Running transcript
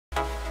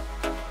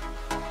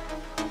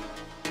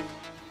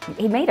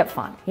he made it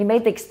fun. He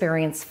made the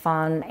experience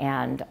fun,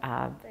 and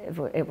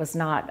it was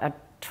not a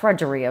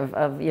trudgery of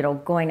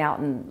going out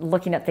and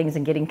looking at things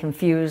and getting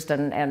confused,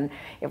 and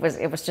it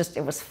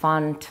was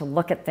fun to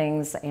look at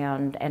things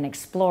and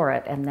explore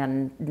it, and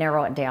then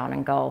narrow it down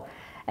and go.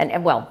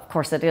 And well, of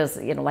course, it is,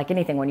 like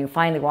anything, when you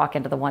finally walk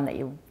into the one that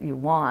you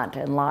want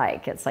and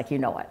like, it's like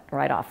it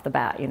right off the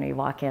bat. You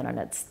walk in and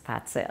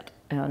that's it.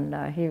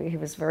 And he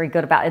was very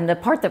good about it. And the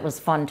part that was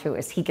fun too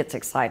is he gets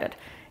excited.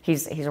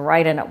 He's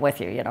right in it with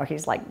you.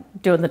 He's like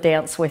doing the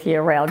dance with you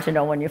around,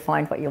 when you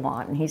find what you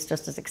want. And he's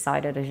just as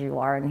excited as you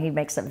are. And he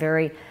makes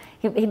it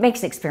he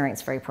makes the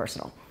experience very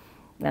personal.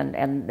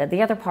 And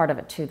the other part of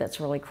it too that's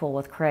really cool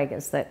with Craig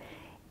is that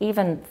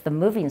even the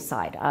moving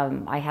side,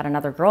 I had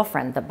another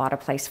girlfriend that bought a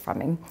place from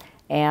him,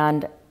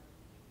 and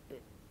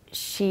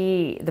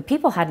the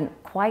people hadn't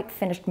quite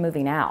finished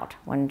moving out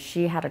when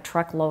she had a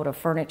truckload of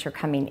furniture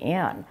coming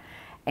in.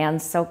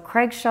 And so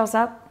Craig shows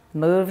up,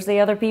 moves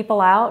the other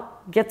people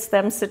out, gets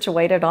them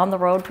situated on the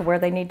road to where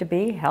they need to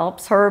be,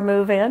 helps her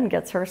move in,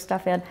 gets her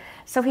stuff in.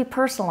 So he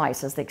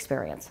personalizes the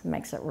experience,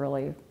 makes it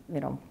really,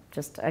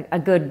 just a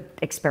good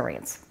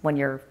experience when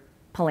you're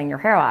pulling your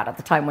hair out at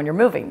the time when you're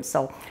moving.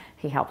 So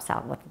he helps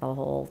out with the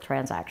whole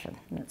transaction,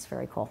 and it's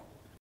very cool.